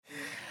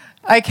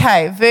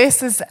Okay,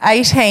 verses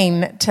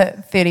 18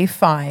 to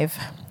 35.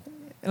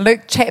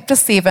 Luke chapter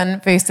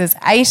 7, verses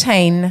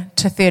 18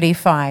 to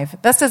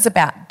 35. This is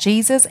about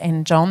Jesus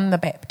and John the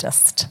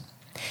Baptist.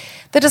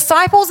 The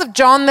disciples of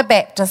John the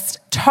Baptist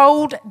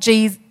told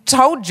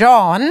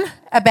John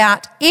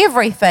about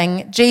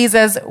everything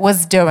Jesus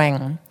was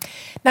doing.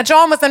 Now,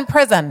 John was in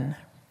prison,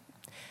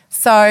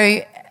 so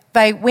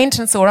they went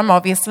and saw him,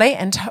 obviously,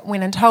 and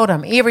went and told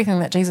him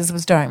everything that Jesus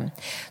was doing.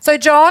 So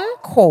John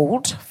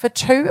called for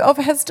 2 of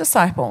his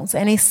disciples,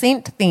 and he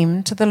sent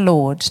them to the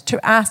Lord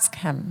to ask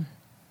him,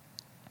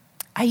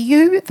 "Are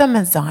you the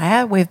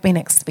Messiah we've been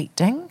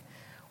expecting,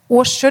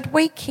 or should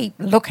we keep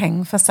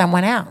looking for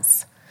someone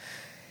else?"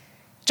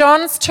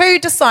 John's 2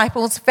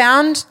 disciples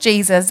found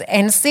Jesus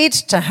and said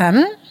to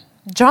him,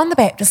 "John the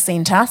Baptist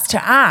sent us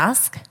to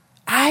ask,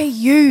 are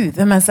you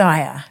the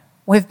Messiah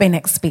we've been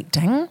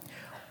expecting,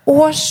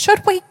 or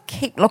should we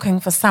keep looking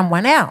for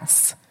someone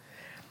else?"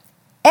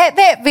 At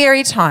that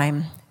very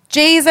time,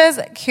 Jesus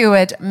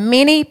cured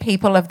many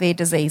people of their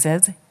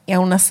diseases,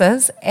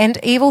 illnesses, and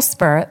evil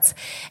spirits,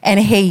 and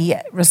he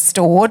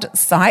restored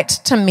sight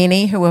to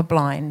many who were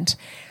blind.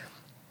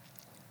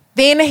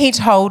 Then he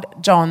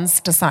told John's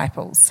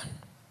disciples,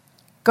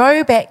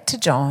 "Go back to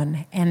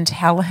John and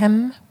tell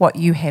him what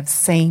you have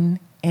seen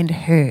and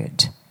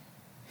heard.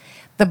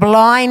 The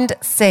blind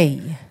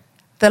see,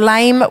 the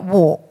lame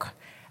walk,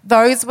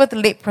 those with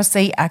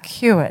leprosy are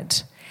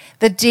cured,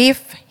 the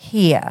deaf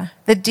hear,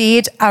 the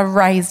dead are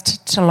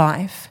raised to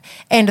life,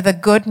 and the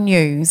good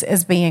news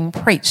is being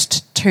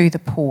preached to the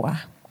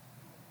poor."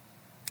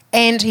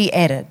 And he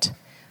added,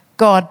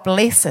 "God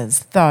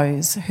blesses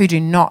those who do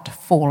not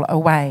fall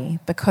away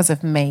because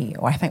of me."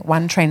 Or I think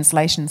one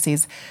translation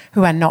says,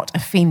 "who are not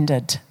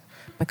offended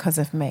because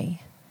of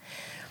me."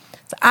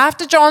 So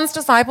after John's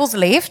disciples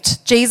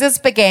left, Jesus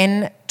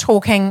began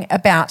talking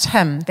about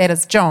him, that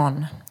is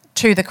John,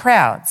 to the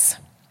crowds.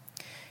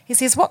 He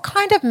says, "What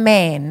kind of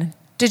man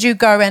did you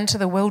go into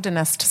the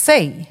wilderness to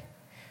see?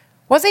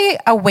 Was he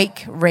a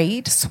weak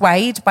reed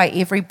swayed by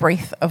every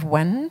breath of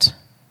wind?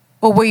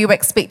 Or were you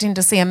expecting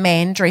to see a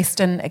man dressed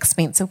in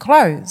expensive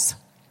clothes?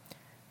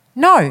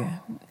 No,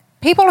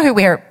 people who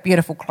wear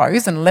beautiful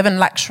clothes and live in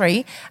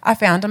luxury are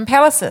found in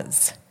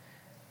palaces.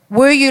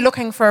 Were you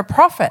looking for a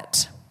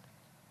prophet?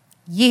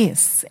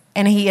 Yes,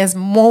 and he is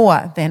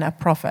more than a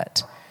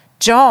prophet.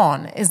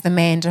 John is the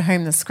man to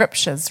whom the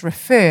scriptures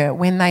refer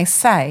when they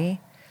say,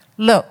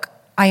 'Look,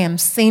 I am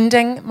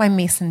sending my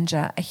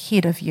messenger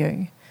ahead of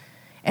you,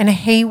 and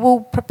he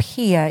will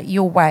prepare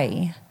your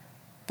way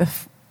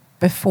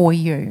before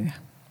you.'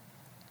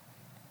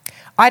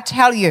 I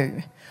tell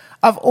you,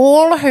 of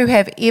all who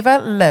have ever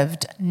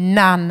lived,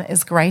 none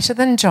is greater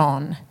than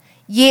John.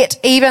 Yet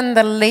even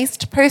the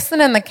least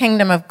person in the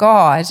kingdom of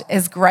God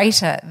is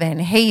greater than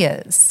he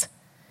is."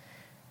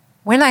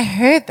 When I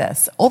heard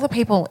this, all the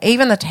people,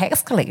 even the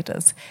tax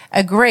collectors,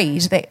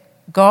 agreed that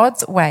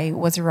God's way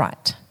was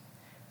right,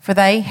 for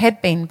they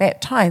had been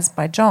baptized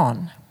by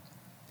John.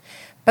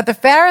 But the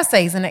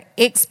Pharisees and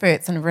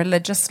experts in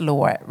religious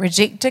law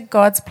rejected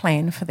God's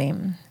plan for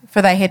them,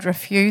 for they had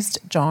refused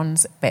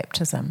John's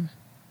baptism.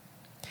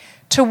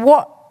 "To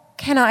what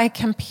can I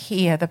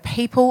compare the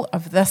people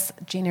of this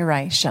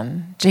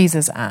generation?"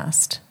 Jesus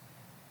asked.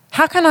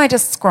 "How can I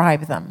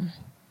describe them?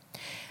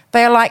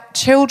 They are like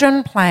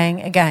children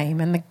playing a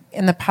game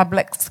in the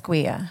public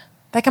square.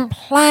 They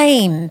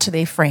complain to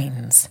their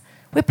friends.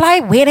 'We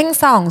played wedding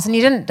songs and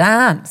you didn't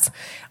dance.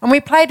 And we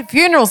played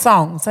funeral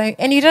songs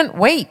and you didn't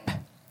weep.'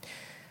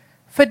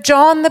 For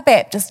John the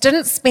Baptist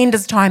didn't spend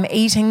his time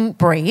eating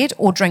bread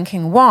or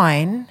drinking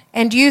wine,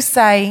 and you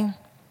say,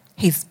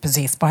 'He's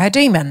possessed by a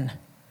demon.'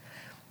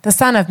 The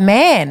Son of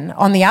Man,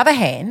 on the other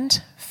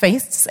hand,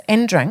 feasts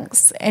and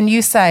drinks, and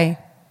you say,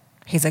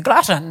 'He's a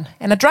glutton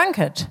and a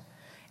drunkard,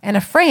 and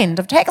a friend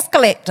of tax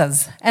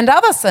collectors and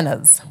other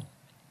sinners.'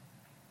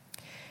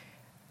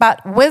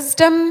 But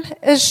wisdom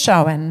is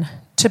shown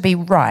to be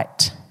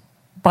right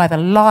by the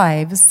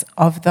lives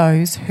of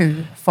those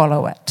who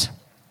follow it."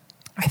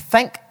 I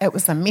think it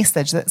was a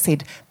message that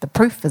said, "The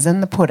proof is in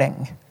the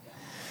pudding."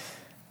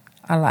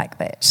 I like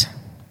that.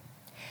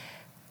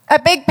 A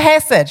big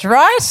passage,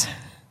 right?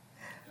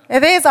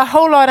 There's a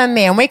whole lot in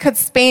there, and we could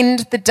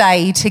spend the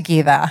day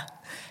together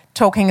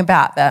talking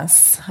about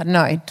this. I don't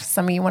know,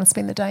 some of you want to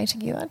spend the day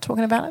together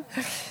talking about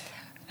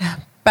it?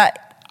 But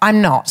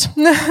I'm not.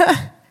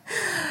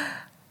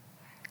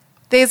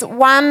 There's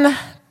one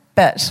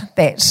bit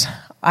that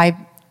I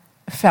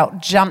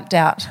felt jumped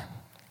out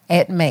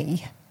at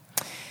me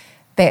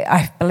that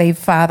I believe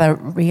Father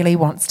really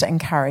wants to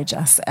encourage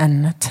us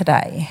in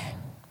today.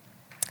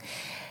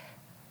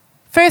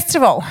 First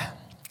of all,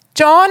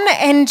 John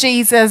and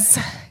Jesus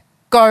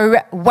go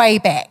way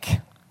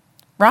back,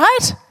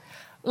 right?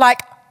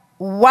 Like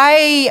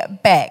way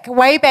back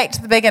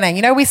to the beginning.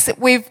 You know,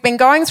 we've been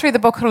going through the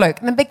book of Luke.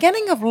 In the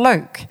beginning of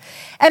Luke,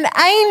 an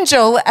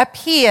angel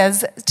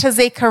appears to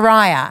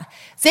Zechariah.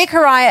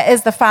 Zechariah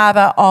is the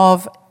father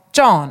of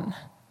John,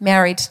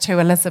 married to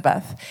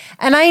Elizabeth.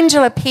 An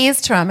angel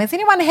appears to him. Has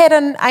anyone had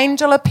an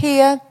angel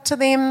appear to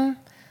them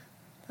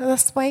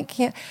this week.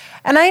 Yeah.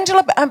 An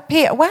angel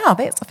appeared. Wow,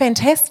 that's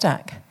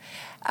fantastic.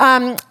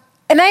 An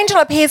angel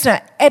appears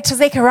to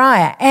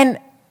Zechariah, and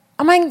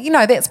I mean,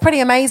 that's pretty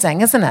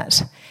amazing, isn't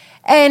it?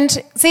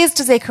 And says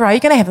to Zechariah, you're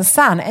going to have a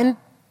son. And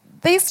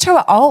these two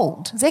are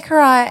old.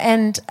 Zechariah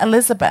and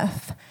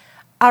Elizabeth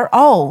are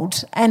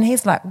old. And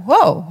he's like,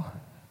 whoa.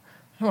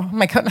 Oh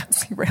my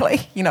goodness,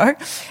 really?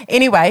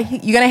 Anyway,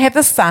 you're going to have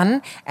this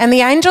son, and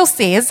the angel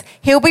says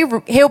he'll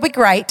be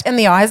great in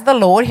the eyes of the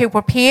Lord. He'll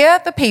prepare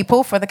the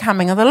people for the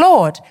coming of the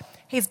Lord.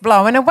 He's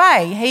blown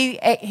away.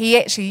 He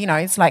actually,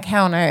 it's like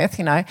hell on earth,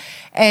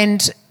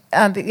 And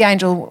the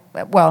angel,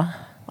 well,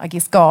 I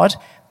guess God,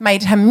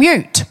 made him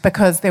mute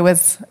because there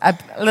was a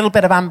little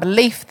bit of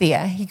unbelief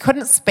there. He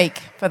couldn't speak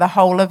for the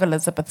whole of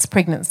Elizabeth's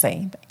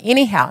pregnancy. But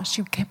anyhow,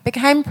 she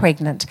became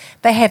pregnant.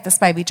 They have this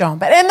baby John.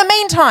 But in the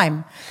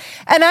meantime,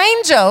 an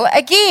angel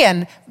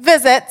again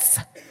visits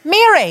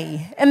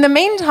Mary. In the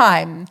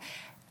meantime,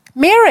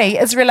 Mary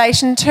is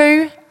relation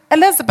to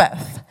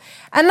Elizabeth.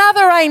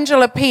 Another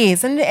angel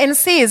appears and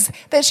says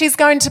that she's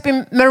going to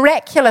be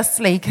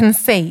miraculously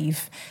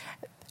conceive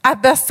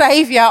the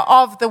Saviour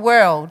of the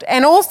world.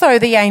 And also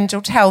the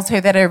angel tells her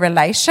that her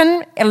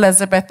relation,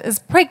 Elizabeth, is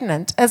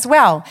pregnant as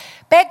well.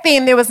 Back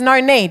then, there was no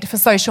need for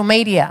social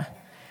media.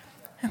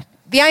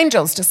 The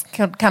angels just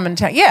could come and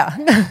tell, your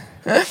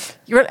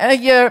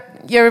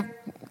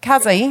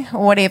cousin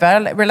or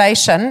whatever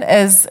relation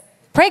is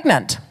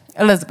pregnant,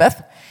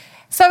 Elizabeth.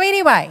 So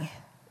anyway,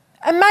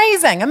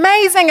 amazing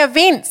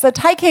events are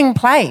taking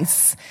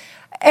place.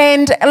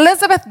 And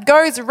Elizabeth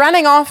goes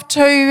running off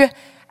to,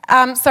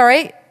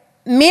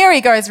 Mary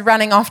goes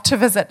running off to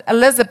visit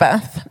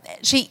Elizabeth.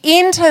 She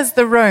enters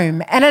the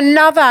room, and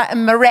another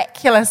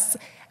miraculous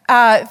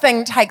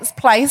thing takes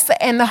place,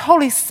 and the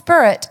Holy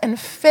Spirit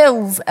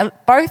infills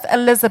both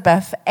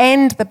Elizabeth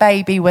and the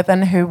baby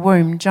within her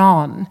womb,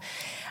 John,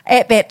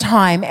 at that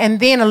time. And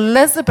then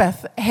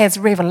Elizabeth has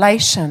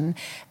revelation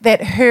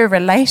that her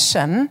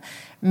relation,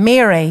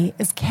 Mary,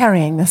 is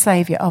carrying the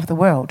Saviour of the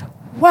world.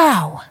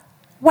 Wow.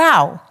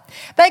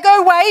 They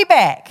go way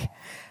back.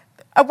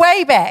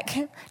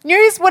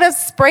 News would have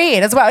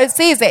spread as well. It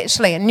says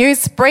actually, news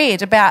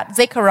spread about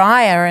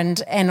Zechariah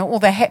and all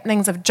the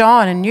happenings of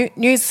John, and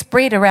news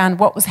spread around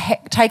what was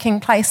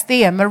taking place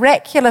there.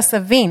 Miraculous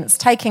events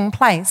taking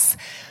place.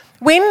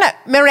 When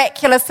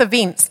miraculous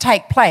events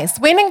take place,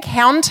 when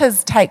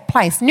encounters take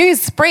place,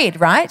 news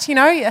spread, right?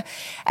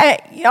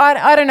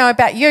 I don't know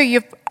about you.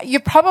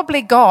 You've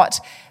probably got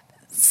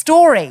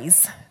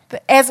stories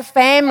as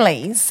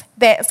families,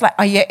 that's like,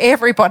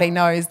 everybody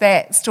knows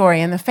that story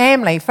in the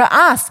family. For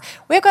us,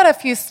 we've got a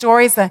few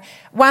stories.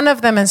 One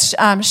of them is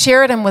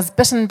Sheridan was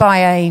bitten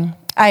by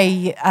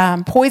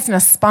a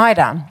poisonous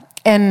spider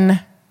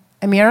in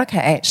America,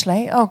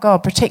 actually. Oh,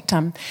 God, protect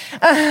him.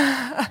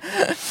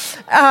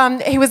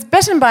 He was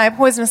bitten by a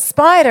poisonous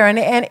spider and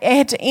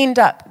had to end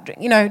up,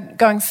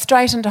 going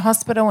straight into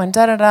hospital and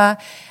da-da-da.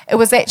 It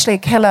was actually a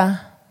killer.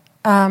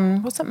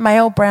 Was it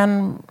male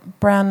brown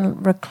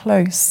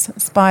recluse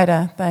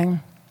spider thing?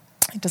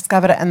 He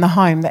discovered it in the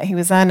home that he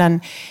was in.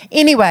 And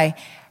anyway,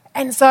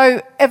 and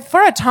so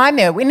for a time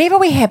there, whenever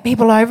we had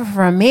people over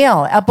for a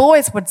meal, our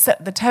boys would sit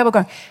at the table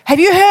going, have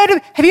you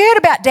heard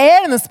about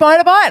Dad and the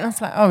spider bite? And I was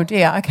like, oh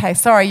dear, okay,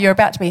 sorry, you're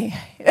about to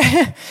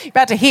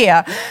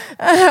hear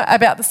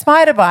about the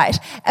spider bite.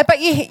 But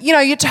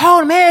you're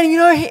told, man,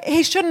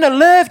 he shouldn't have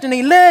lived, and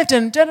he lived,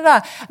 and da-da-da.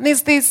 And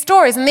there's these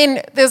stories. And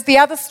then there's the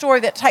other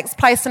story that takes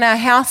place in our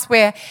house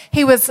where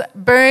he was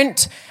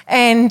burnt,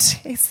 and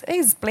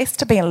he's blessed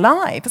to be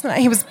alive, isn't it?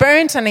 He was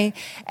burnt,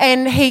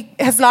 and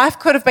his life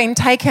could have been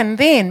taken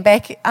then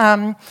back. His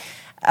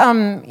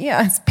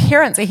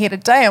parents are here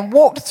today and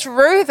walked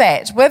through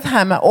that with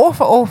him. An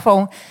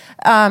awful,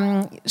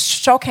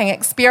 shocking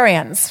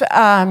experience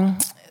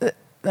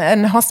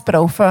in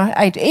hospital for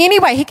ages.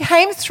 Anyway, he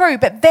came through,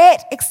 but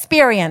that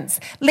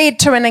experience led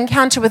to an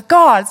encounter with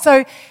God.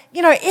 So,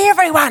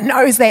 everyone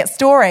knows that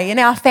story in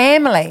our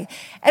family.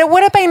 And it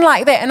would have been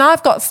like that. And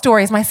I've got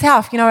stories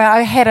myself.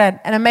 I had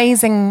an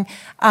amazing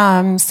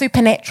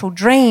supernatural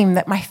dream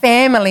that my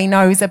family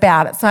knows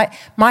about. It's like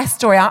my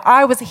story.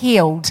 I was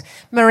healed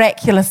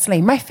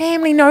miraculously. My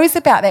family knows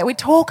about that. We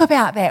talk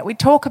about that.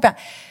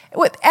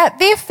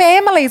 Their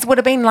families would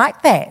have been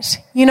like that.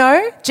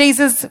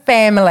 Jesus'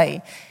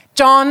 family,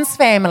 John's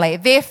family,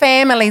 their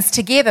families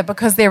together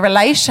because they're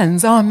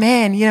relations. Oh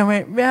man,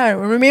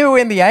 remember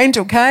when the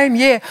angel came?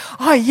 Yeah.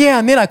 Oh yeah,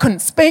 and then I couldn't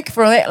speak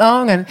for that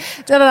long, and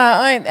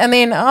and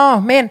then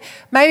oh man,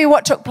 maybe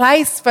what took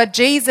place for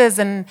Jesus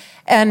in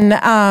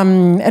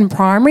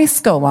primary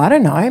school, I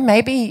don't know.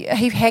 Maybe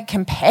he had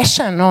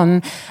compassion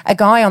on a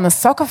guy on the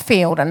soccer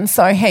field, and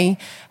so he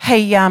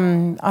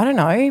I don't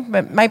know,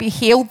 maybe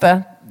healed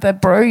the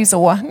bruise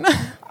or.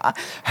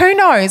 Who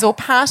knows, or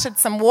parted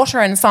some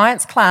water in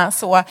science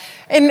class, and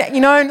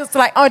it's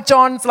like, oh,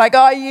 John's like,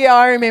 oh yeah,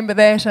 I remember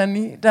that,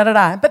 and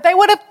da-da-da. But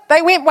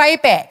they went way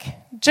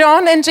back.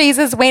 John and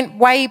Jesus went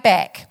way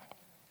back.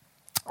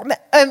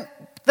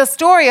 The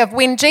story of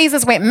when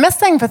Jesus went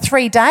missing for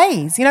 3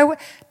 days,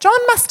 John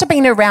must have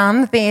been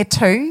around there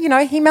too.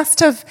 He must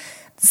have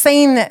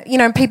seen that,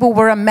 people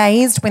were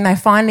amazed when they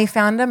finally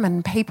found him,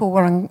 and people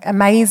were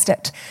amazed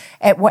at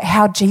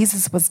how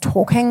Jesus was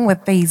talking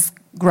with these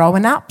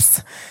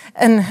grown-ups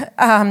in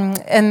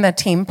the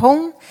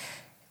temple.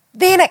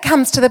 Then it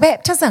comes to the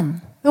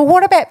baptism, the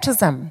water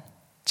baptism.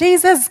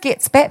 Jesus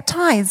gets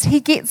baptized. He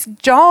gets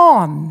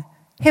John,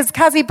 his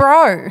cuzzy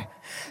bro,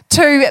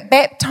 to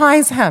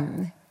baptize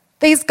him.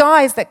 These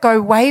guys that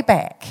go way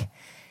back.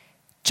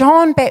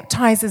 John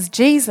baptizes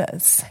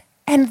Jesus.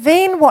 And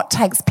then what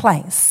takes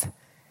place?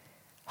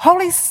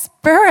 Holy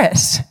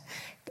Spirit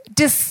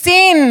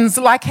descends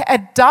like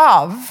a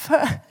dove,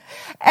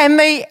 and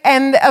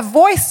a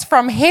voice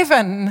from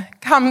heaven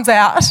comes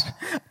out.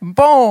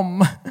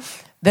 Boom.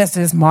 This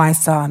is my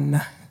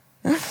son,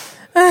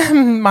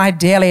 my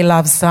dearly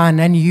loved son,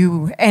 and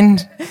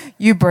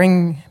you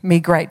bring me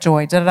great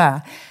joy.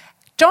 Da-da.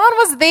 John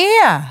was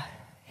there.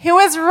 He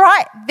was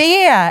right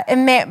there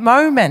in that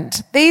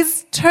moment.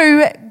 These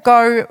two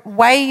go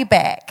way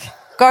back.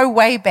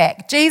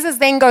 Jesus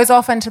then goes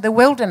off into the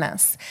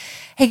wilderness.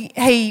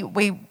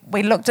 We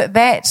looked at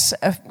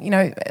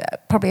that,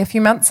 probably a few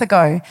months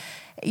ago.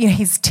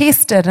 He's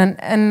tested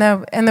in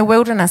the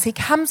wilderness. He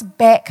comes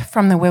back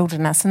from the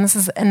wilderness, and this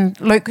is in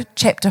Luke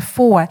chapter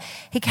 4.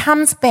 He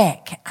comes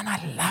back, and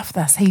I love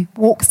this. He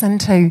walks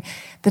into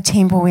the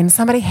temple and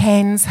somebody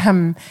hands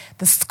him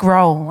the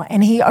scroll,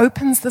 and he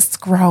opens the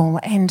scroll,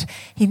 and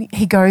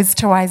he goes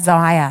to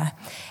Isaiah,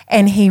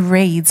 and he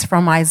reads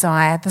from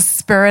Isaiah, "The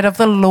Spirit of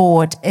the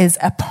Lord is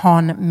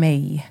upon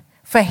me,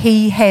 for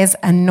he has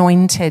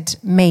anointed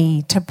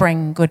me to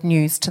bring good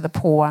news to the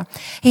poor.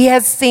 He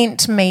has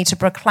sent me to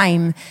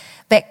proclaim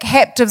that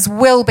captives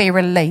will be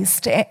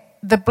released,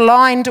 the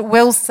blind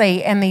will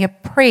see, and the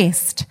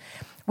oppressed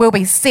will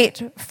be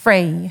set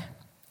free,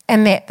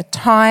 and that the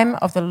time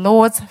of the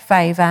Lord's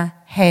favour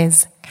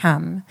has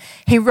come."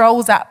 He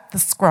rolls up the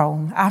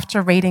scroll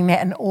after reading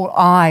that, and all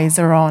eyes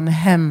are on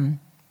him.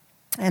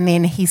 And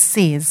then he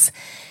says,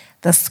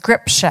 "The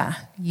scripture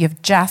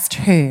you've just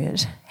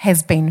heard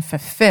has been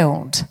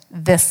fulfilled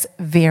this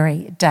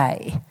very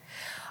day."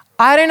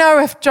 I don't know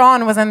if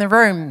John was in the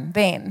room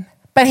then,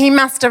 but he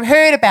must have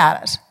heard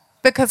about it,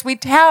 because we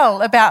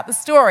tell about the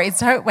stories,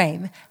 don't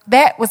we?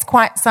 That was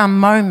quite some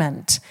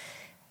moment.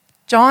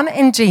 John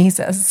and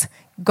Jesus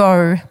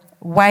go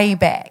way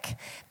back.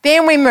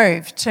 Then we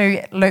move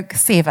to Luke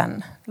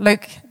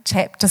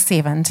chapter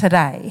 7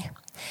 today.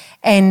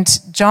 And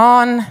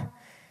John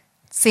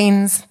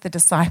sends the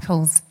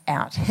disciples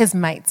out, his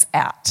mates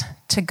out,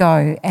 to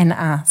go and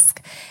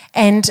ask.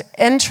 And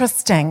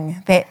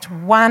interesting that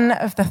one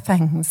of the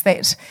things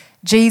that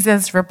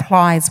Jesus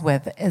replies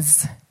with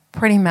is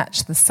pretty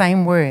much the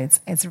same words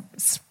as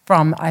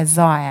from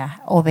Isaiah,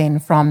 or then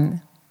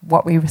from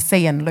what we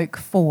see in Luke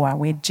 4,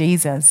 where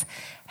Jesus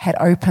had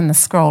opened the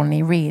scroll and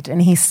he read.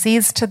 And he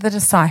says to the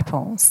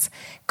disciples,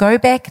 "Go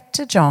back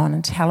to John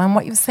and tell him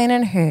what you've seen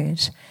and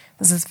heard."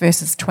 This is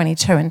verses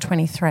 22 and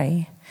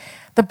 23.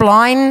 "The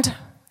blind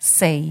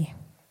see,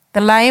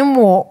 the lame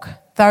walk,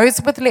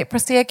 those with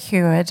leprosy are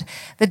cured,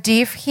 the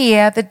deaf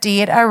hear, the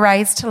dead are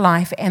raised to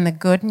life, and the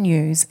good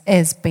news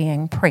is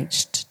being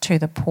preached to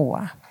the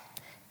poor."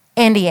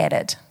 And he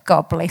added,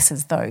 "God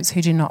blesses those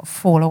who do not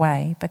fall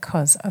away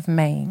because of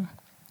me."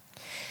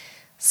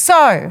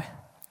 So,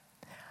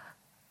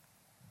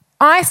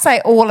 I say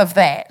all of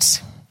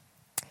that.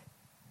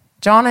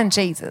 John and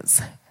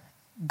Jesus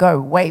go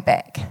way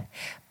back,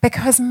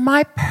 because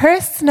my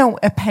personal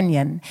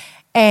opinion,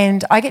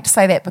 and I get to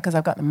say that because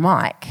I've got the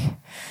mic,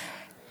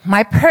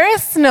 my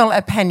personal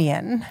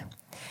opinion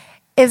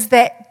is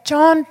that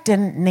John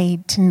didn't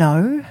need to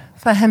know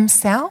for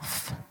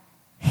himself.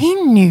 He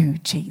knew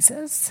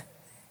Jesus.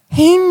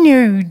 He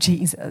knew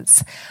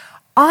Jesus.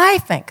 I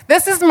think,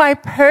 this is my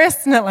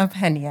personal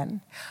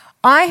opinion,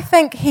 I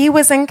think he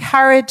was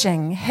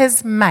encouraging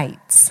his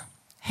mates,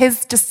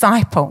 his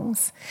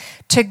disciples,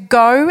 to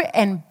go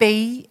and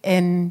be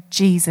in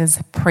Jesus'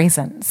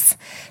 presence,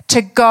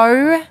 to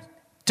go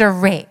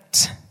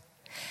direct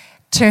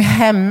to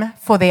him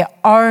for their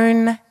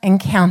own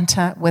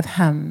encounter with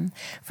him,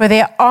 for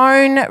their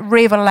own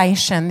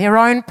revelation, their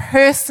own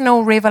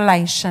personal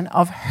revelation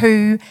of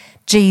who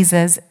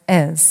Jesus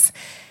is.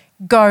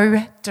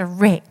 Go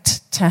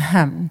direct to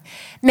him.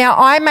 Now,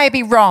 I may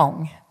be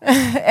wrong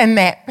in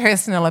that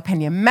personal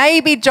opinion.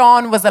 Maybe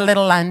John was a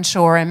little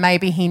unsure, and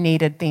maybe he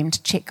needed them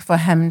to check for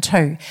him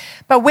too.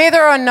 But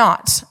whether or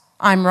not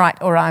I'm right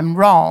or I'm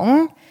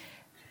wrong,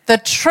 the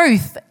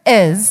truth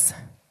is,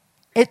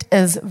 it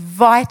is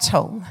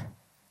vital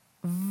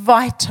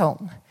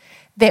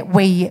that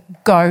we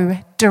go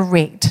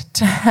direct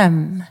to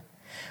him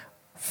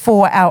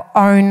for our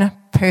own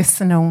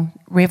personal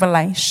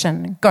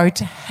revelation. Go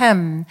to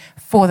him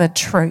for the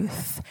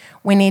truth.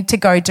 We need to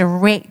go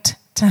direct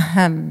to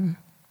him.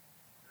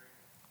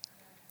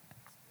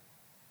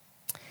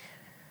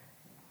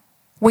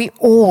 We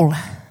all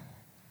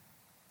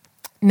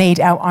need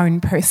our own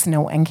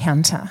personal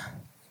encounter.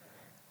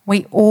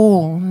 We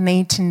all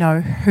need to know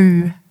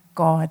who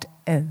God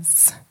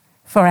is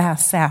for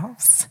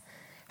ourselves.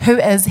 Who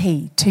is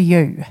he to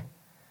you?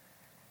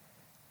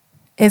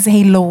 Is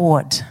he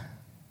Lord?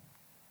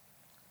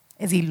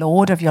 Is he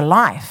Lord of your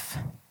life?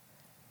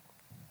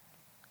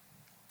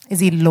 Is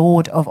he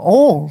Lord of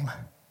all?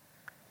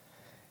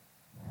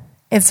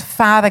 Is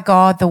Father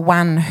God the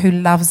one who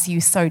loves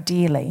you so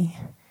dearly,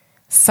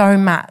 so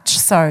much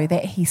so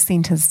that he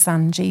sent his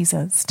son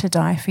Jesus to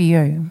die for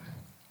you?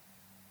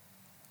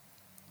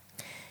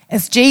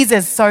 Is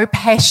Jesus so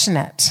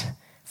passionate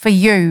for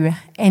you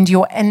and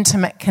your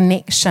intimate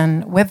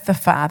connection with the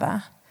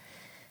Father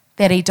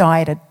that he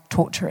died a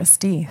torturous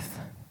death?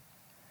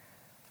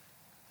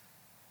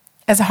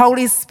 Is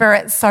Holy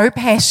Spirit so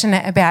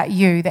passionate about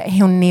you that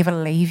he'll never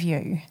leave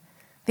you,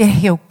 that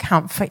he'll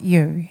comfort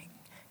you,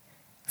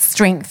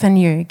 strengthen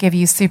you, give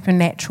you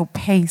supernatural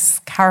peace,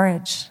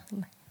 courage,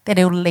 that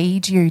he'll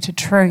lead you to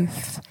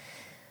truth,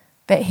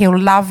 that he'll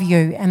love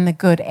you in the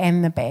good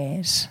and the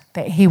bad,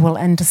 that he will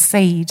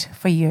intercede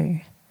for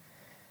you?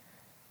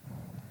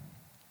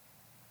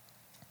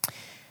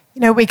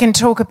 You know, we can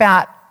talk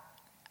about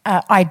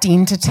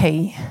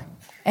identity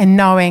and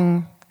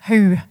knowing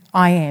who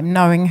I am,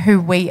 knowing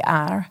who we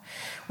are.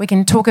 We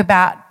can talk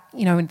about,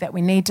 you know, that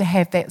we need to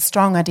have that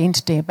strong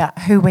identity about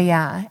who we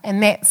are,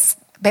 and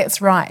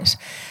that's right.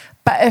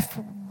 But if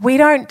we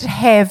don't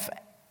have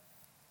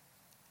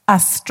a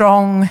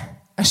strong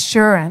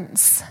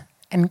assurance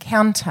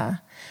encounter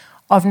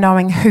of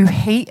knowing who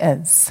he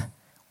is,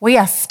 we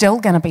are still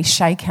going to be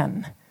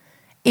shaken.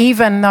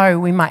 Even though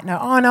we might know,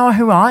 oh, I know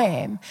who I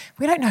am,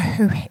 we don't know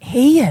who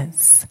he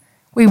is.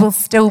 We will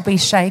still be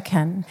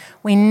shaken.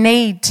 We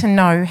need to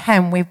know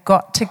him. We've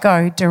got to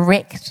go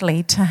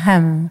directly to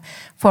him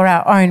for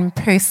our own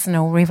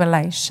personal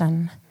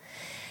revelation.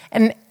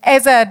 And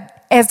as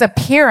a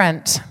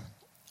parent,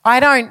 I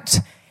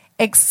don't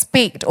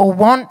expect or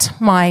want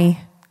my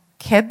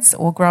kids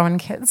or growing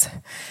kids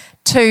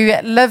to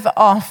live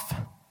off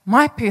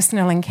my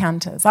personal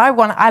encounters.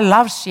 I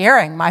love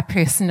sharing my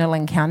personal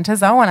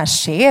encounters. I want to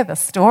share the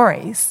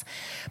stories,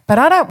 but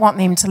I don't want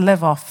them to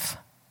live off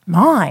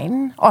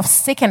mine, off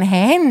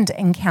second-hand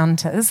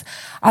encounters.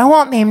 I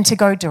want them to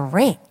go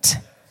direct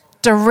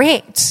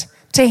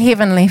to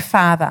Heavenly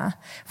Father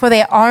for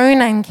their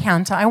own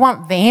encounter. I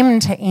want them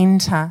to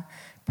enter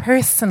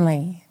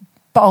personally,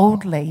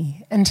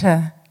 boldly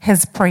into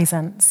his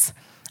presence.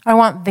 I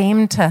want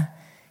them to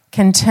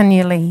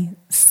continually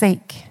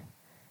seek,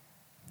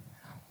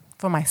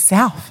 for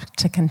myself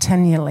to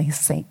continually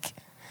seek,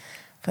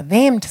 for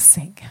them to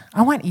seek.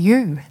 I want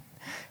you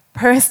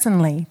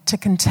personally to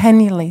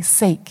continually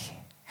seek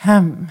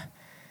him,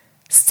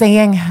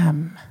 seeing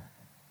him,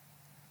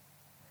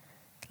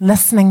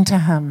 listening to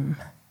him,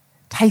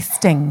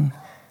 tasting.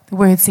 The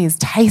word says,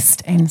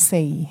 taste and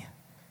see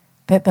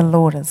that the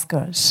Lord is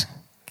good.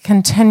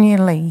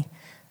 Continually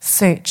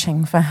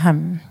searching for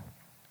him.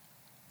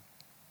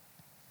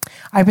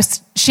 I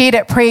was shared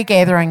at prayer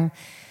gathering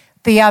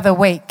the other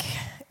week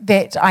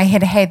that I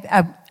had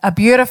a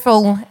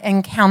beautiful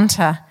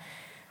encounter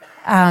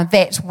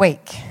that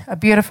week, a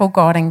beautiful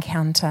God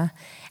encounter.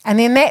 And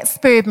then that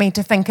spurred me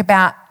to think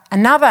about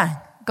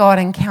another God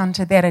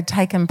encounter that had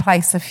taken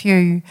place a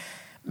few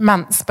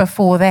months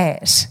before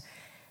that.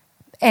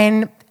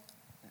 And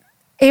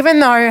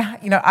even though,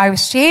 you know, I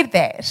was shared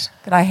that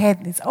I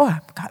had this,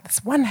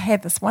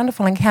 had this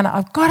wonderful encounter,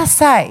 I've got to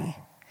say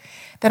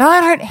that I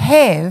don't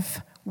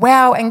have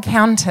wow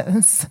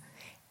encounters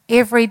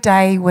every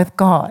day with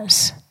God.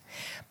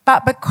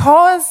 But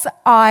because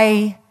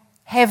I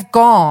have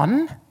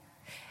gone,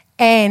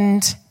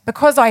 and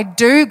because I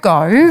do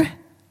go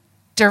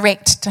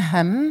direct to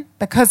him,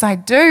 because I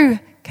do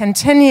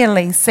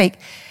continually seek,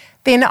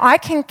 then I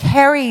can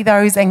carry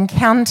those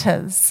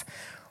encounters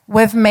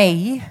with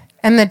me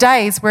in the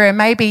days where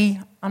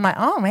maybe I'm like,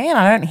 oh man,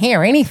 I don't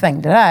hear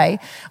anything today.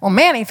 Or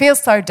man, he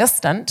feels so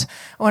distant.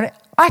 Or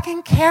I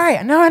can carry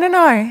it.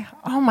 No.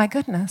 Oh my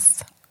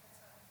goodness.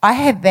 I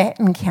had that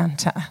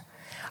encounter.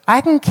 I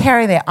can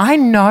carry that. I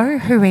know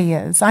who he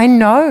is. I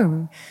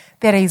know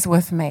that he's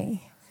with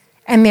me.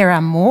 And there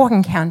are more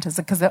encounters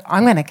because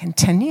I'm going to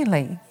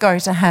continually go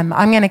to him.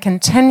 I'm going to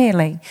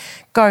continually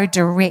go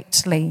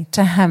directly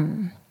to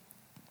him.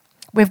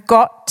 We've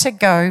got to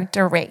go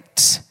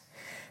direct.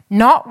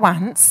 Not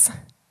once,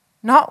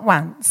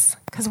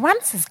 because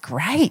once is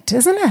great,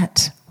 isn't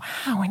it?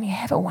 Wow, when you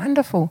have a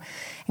wonderful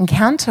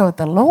encounter with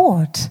the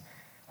Lord,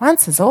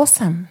 once is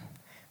awesome.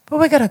 But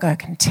we've got to go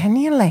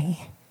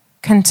continually.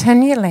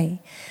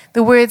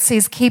 The word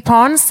says keep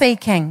on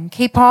seeking,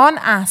 keep on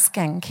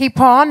asking, keep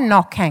on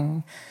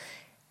knocking,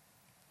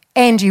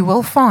 and you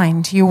will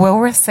find, you will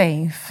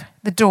receive.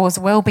 The doors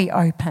will be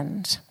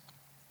opened.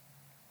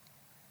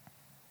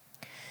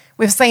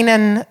 We've seen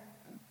in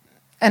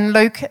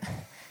Luke,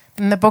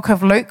 in the book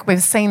of Luke,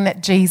 we've seen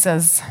that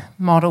Jesus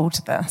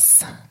modelled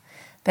this,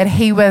 that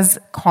he was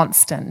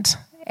constant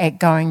at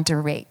going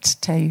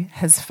direct to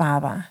his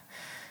Father,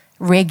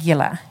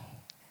 regular,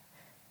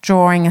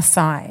 drawing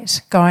aside,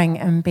 going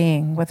and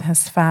being with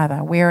his Father,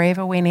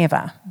 wherever,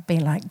 whenever, be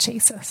like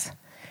Jesus.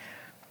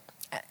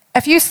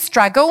 If you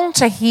struggle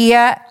to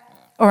hear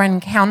or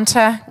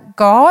encounter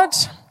God,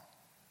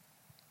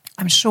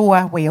 I'm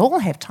sure we all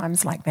have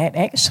times like that,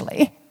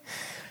 actually.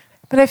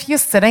 But if you're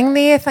sitting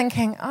there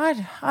thinking,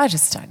 I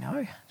just don't know.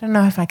 I don't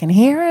know if I can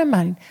hear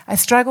him. I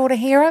struggle to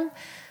hear him.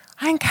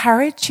 I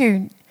encourage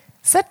you,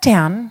 sit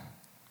down,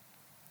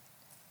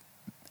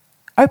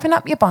 open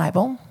up your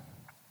Bible,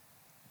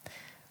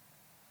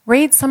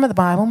 read some of the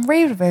Bible,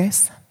 read a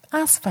verse,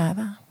 ask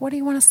Father, what do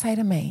you want to say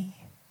to me?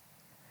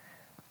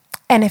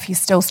 And if you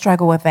still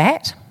struggle with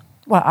that,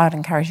 well, I'd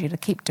encourage you to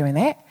keep doing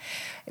that.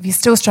 If you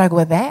still struggle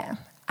with that,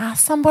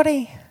 ask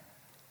somebody.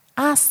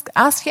 Ask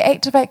your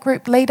Activate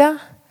group leader.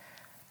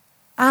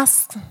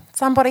 Ask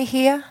somebody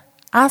here.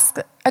 Ask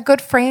a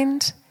good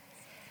friend.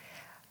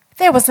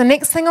 That was the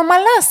next thing on my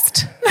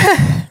list.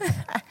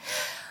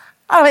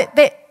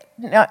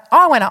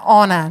 I want to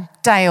honour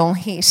Dale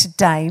here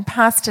today,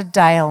 Pastor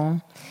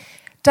Dale.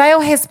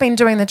 Dale has been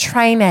doing the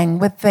training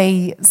with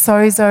the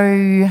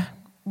Sozo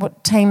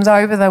teams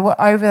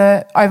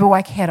over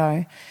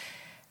Waikato.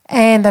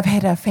 And they've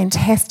had a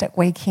fantastic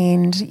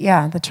weekend.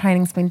 Yeah, the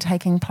training's been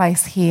taking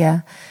place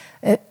here.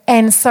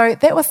 And so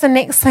that was the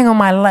next thing on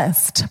my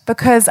list,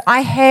 because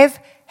I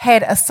have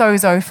had a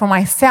sozo for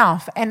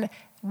myself. And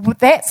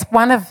that's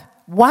one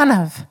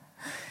of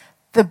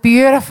the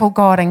beautiful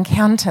God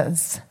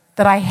encounters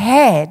that I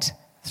had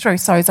through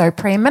sozo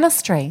prayer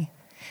ministry.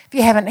 If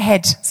you haven't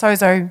had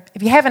sozo,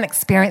 if you haven't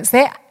experienced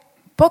that,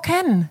 book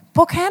in.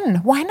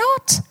 Why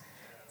not?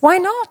 Why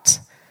not?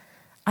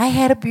 I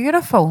had a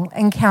beautiful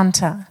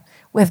encounter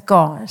with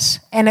God,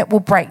 and it will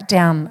break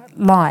down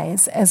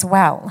lies as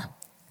well.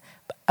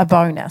 A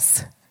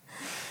bonus.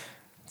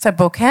 So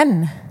book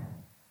in.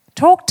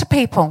 Talk to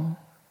people.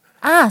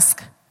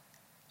 Ask.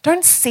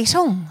 Don't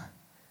settle.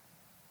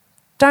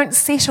 Don't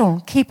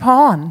settle. Keep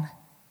on.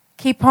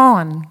 Keep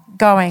on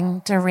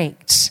going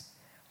direct.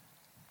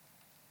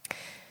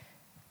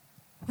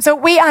 So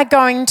we are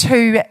going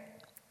to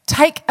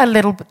take a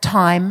little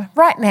time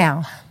right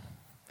now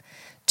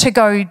to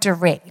go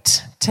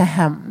direct to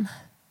Him.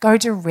 Go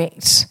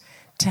direct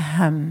to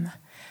Him,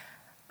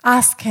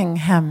 asking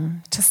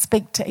Him to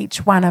speak to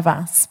each one of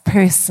us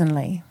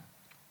personally.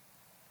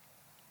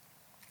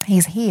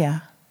 He's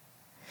here.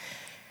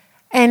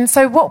 And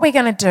so what we're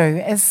going to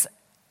do is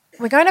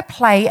we're going to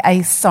play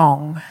a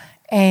song,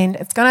 and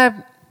it's going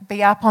to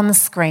be up on the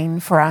screen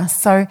for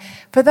us. So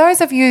for those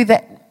of you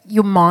that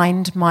your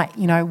mind might,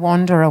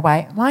 wander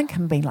away, mine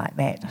can be like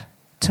that,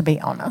 to be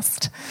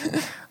honest.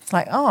 It's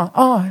like,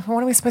 oh,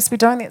 what are we supposed to be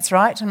doing? That's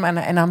right.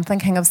 And I'm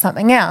thinking of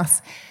something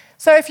else.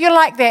 So if you're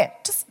like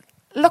that, just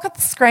look at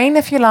the screen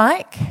if you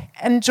like.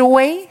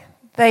 Enjoy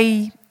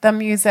the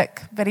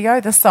music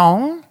video, the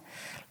song.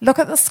 Look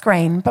at the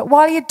screen. But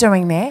while you're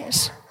doing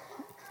that,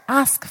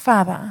 ask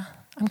Father,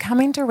 I'm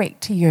coming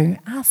direct to you.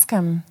 Ask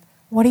Him,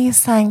 what are you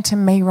saying to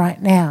me right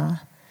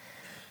now?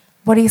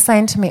 What are you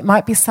saying to me? It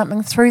might be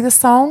something through the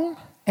song.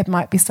 It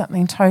might be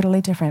something totally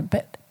different.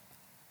 But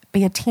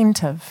be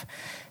attentive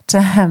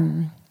to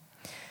Him.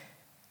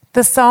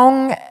 The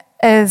song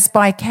is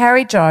by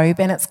Carrie Job,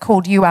 and it's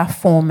called You Are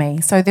For Me.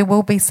 So there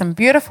will be some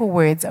beautiful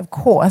words, of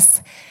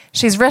course.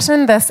 She's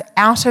written this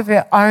out of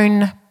her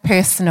own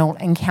personal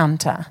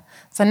encounter.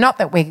 So not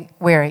that we're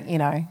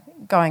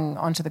going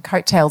onto the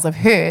coattails of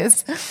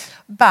hers,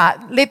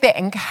 but let that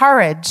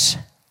encourage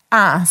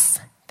us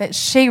that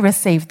she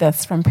received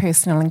this from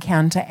personal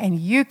encounter, and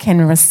you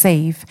can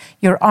receive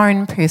your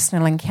own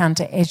personal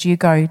encounter as you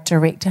go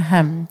direct to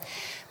Him.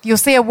 You'll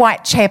see a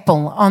white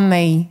chapel on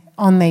the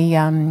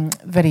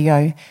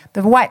video.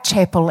 The white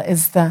chapel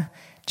is the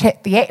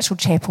actual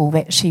chapel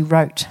that she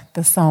wrote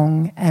the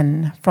song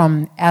in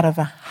from out of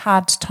a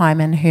hard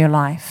time in her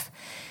life.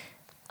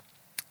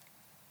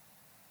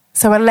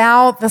 So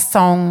allow the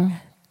song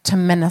to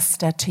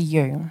minister to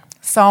you.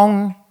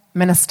 Song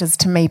ministers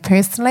to me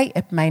personally.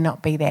 It may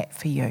not be that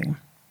for you.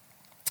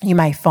 You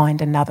may find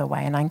another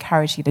way, and I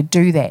encourage you to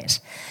do that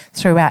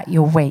throughout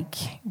your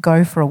week.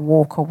 Go for a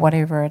walk or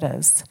whatever it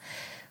is.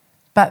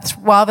 But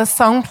while the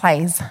song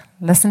plays,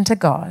 listen to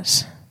God.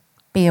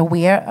 Be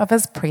aware of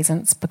His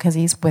presence because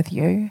He's with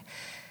you,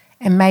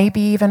 and maybe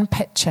even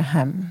picture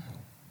Him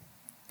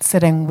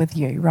sitting with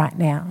you right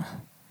now.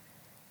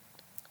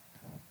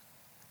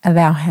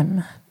 Allow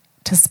Him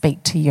to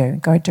speak to you.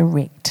 Go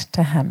direct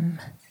to Him.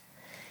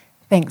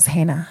 Thanks,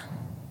 Hannah.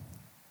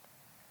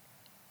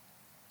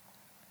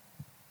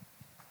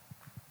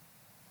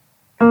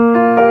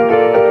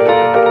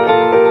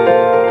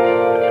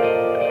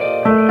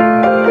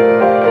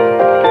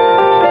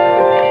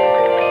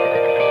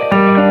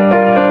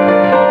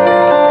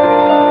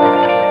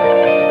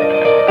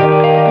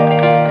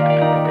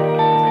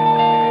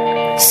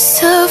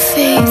 So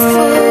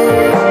faithful,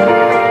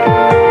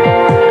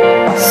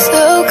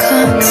 so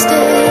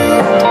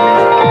constant,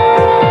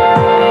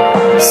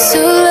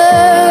 so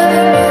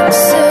loving,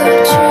 so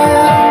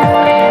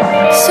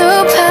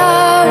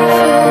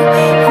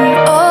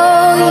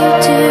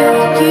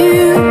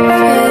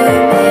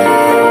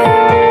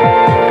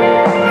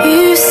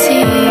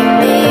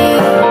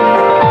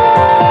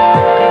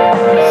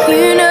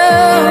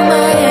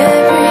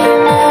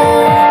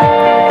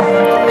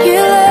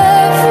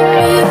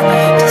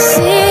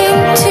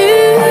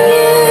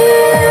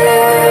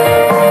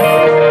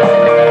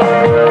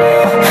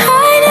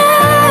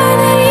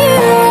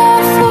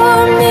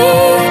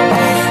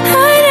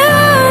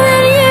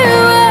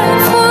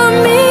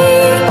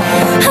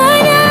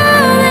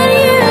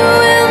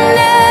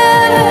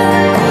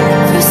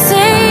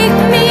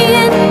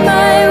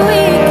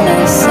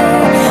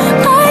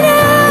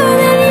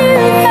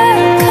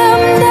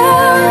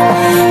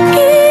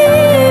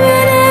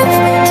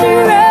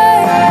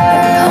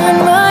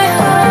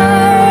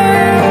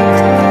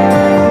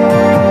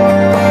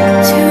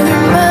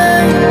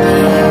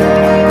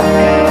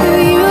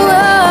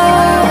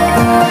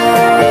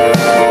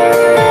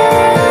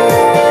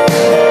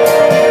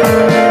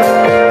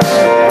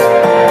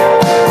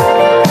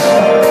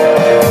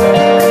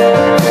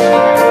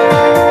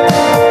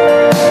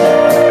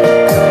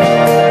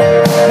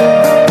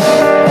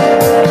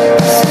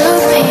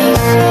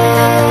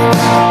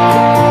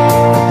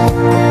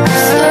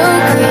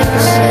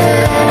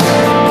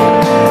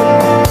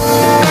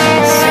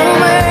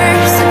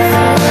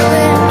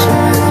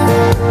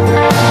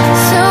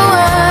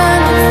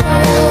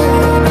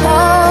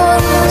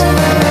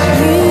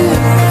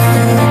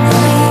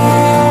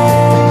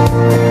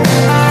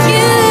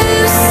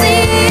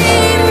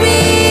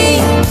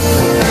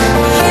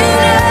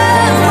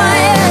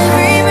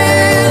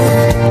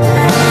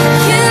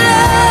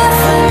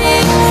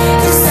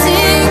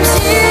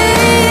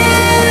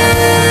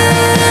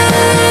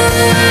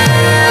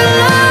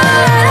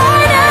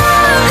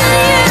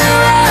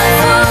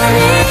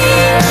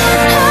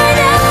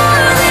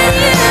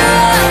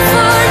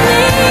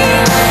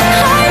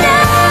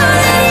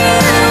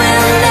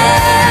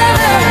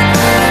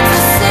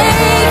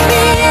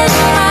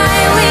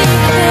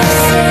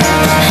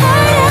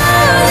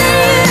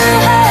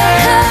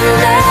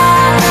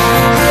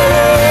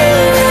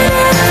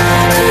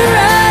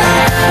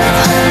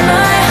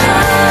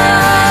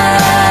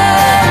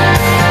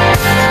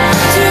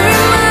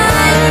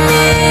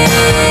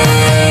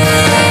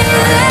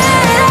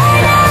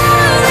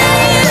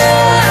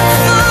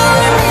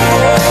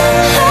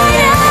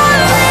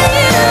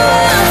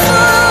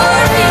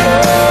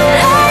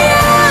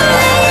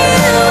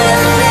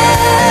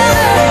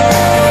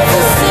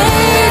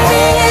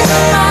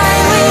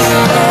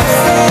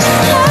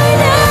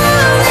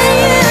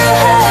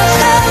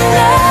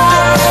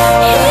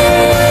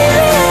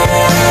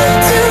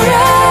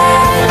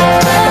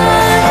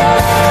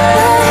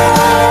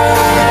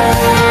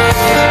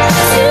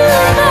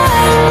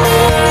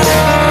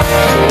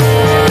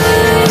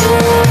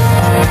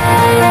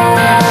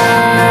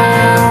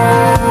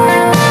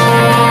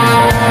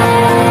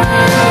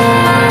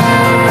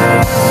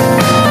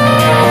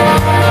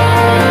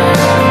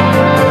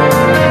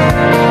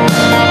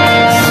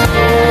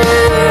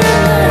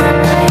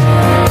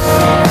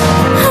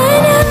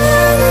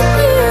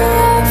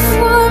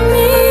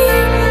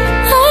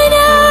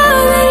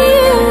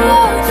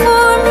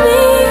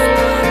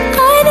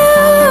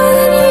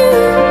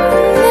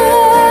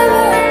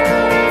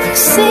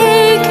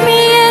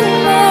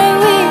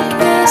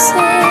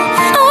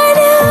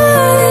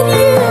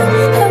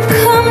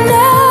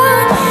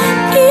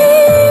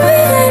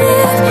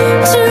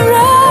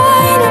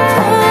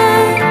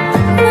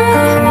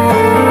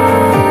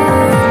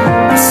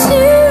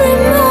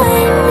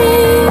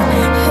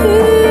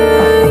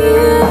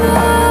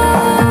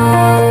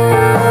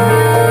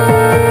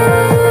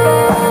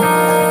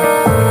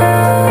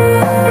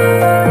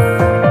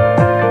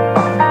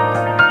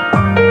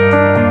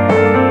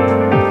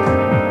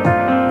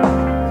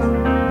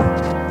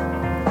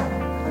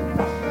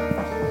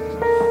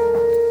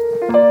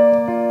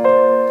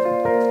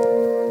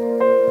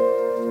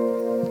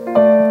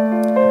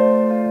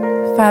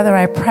Father,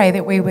 I pray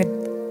that we would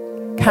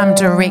come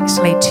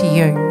directly to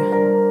you,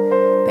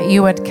 that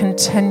you would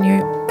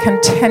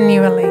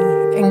continually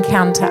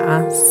encounter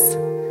us,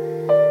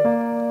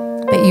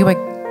 that you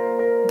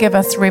would give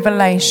us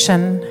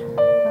revelation,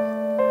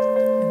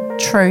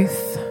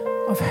 truth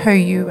of who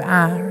you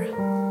are.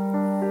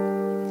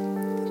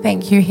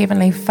 Thank you,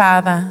 Heavenly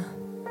Father,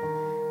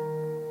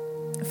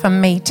 for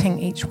meeting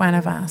each one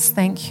of us.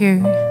 Thank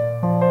you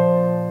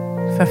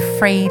for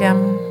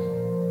freedom,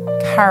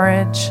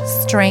 courage,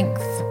 strength,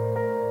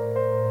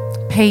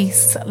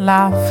 peace,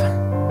 love,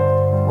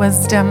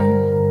 wisdom,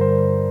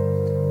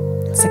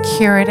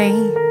 security.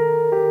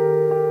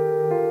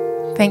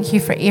 Thank you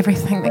for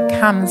everything that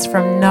comes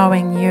from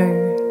knowing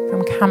you,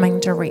 from coming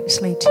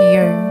directly to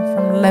you,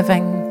 from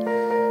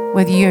living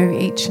with you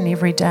each and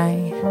every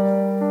day.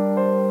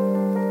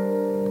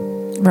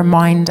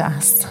 Remind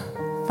us,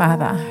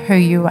 Father, who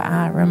you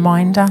are.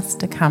 Remind us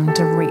to come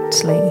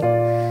directly,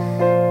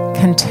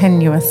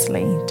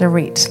 continuously,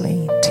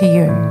 directly to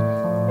you.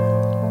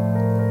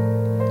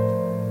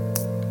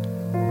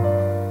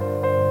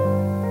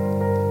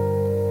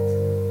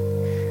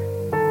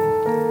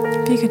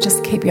 If you could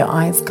just keep your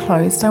eyes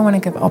closed, I want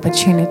to give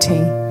opportunity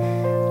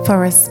for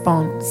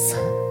response.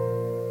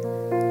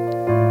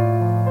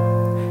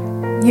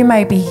 You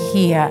may be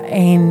here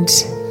and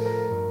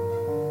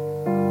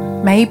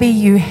maybe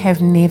you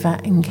have never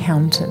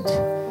encountered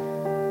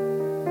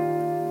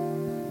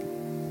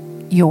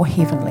your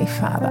Heavenly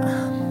Father,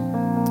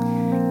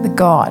 the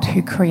God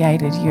who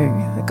created you,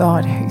 the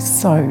God who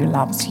so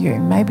loves you.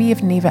 Maybe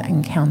you've never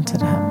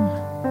encountered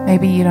Him.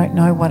 Maybe you don't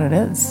know what it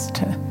is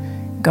to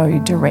go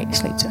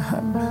directly to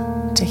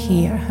Him, to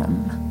hear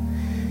Him.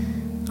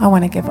 I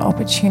want to give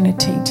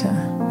opportunity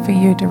for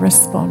you to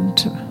respond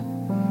to.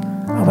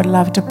 I would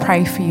love to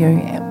pray for you.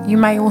 You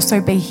may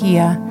also be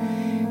here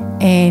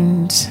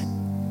and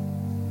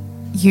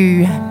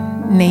you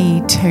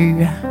need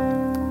to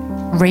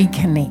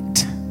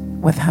reconnect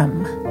with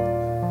Him.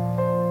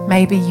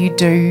 Maybe you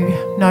do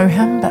know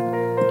Him, but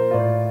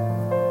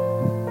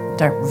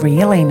don't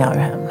really know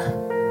Him.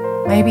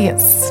 Maybe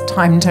it's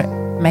time to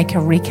make a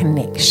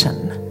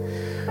reconnection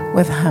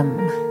with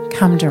Him.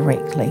 Come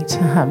directly to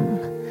Him.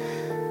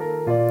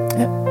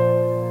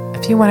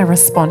 If you want to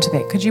respond to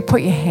that, could you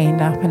put your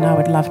hand up and I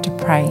would love to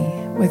pray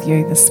with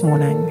you this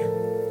morning.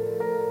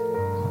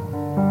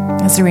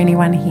 Is there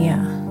anyone here?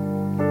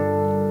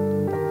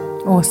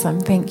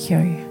 Awesome, thank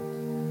you.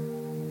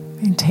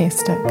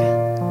 Fantastic.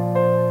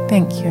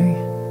 Thank you.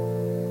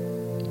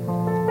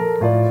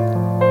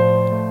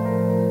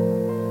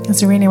 Is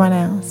there anyone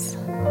else?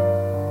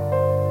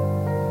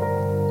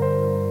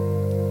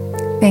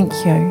 Thank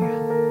you.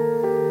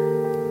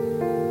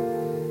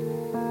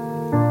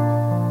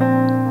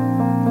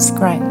 It's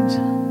great.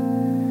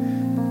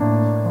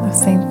 I've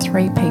seen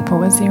 3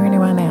 people. Is there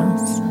anyone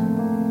else?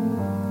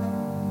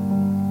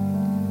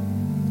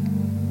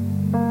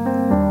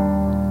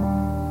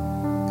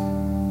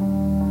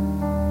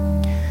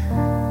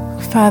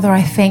 Father,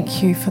 I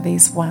thank you for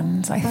these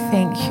ones. I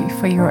thank you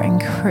for your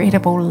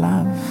incredible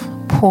love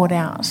poured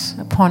out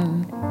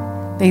upon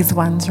these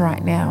ones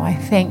right now. I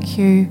thank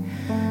you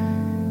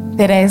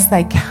that as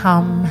they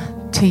come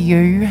to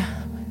you,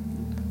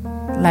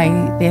 lay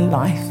their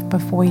life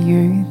before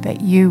you,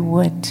 that you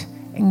would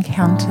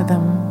encounter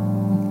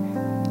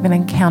them, even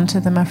encounter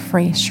them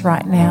afresh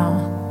right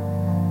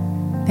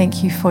now.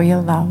 Thank you for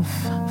your love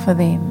for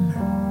them.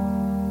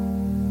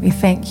 We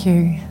thank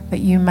you that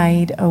you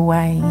made a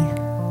way,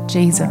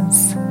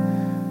 Jesus,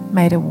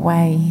 made a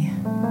way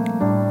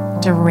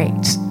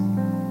direct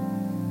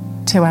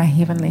to our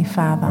Heavenly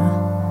Father.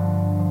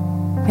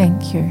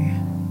 Thank you.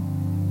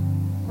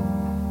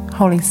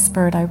 Holy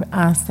Spirit, I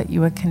ask that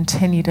you would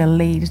continue to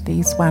lead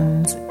these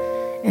ones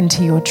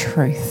into your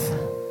truth,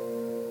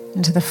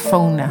 into the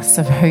fullness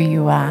of who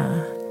you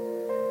are.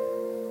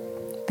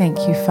 Thank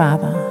you,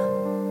 Father.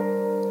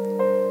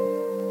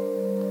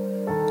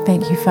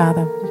 Thank you,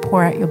 Father.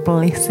 Pour out your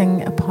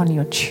blessing upon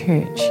your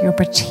church, your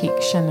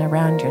protection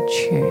around your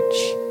church.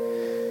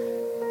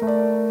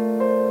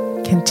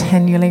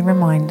 Continually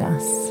remind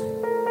us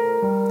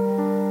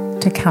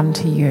to come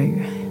to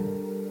you.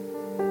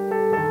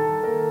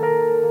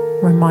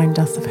 Remind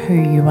us of who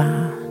you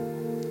are.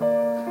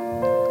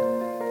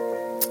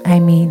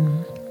 Amen.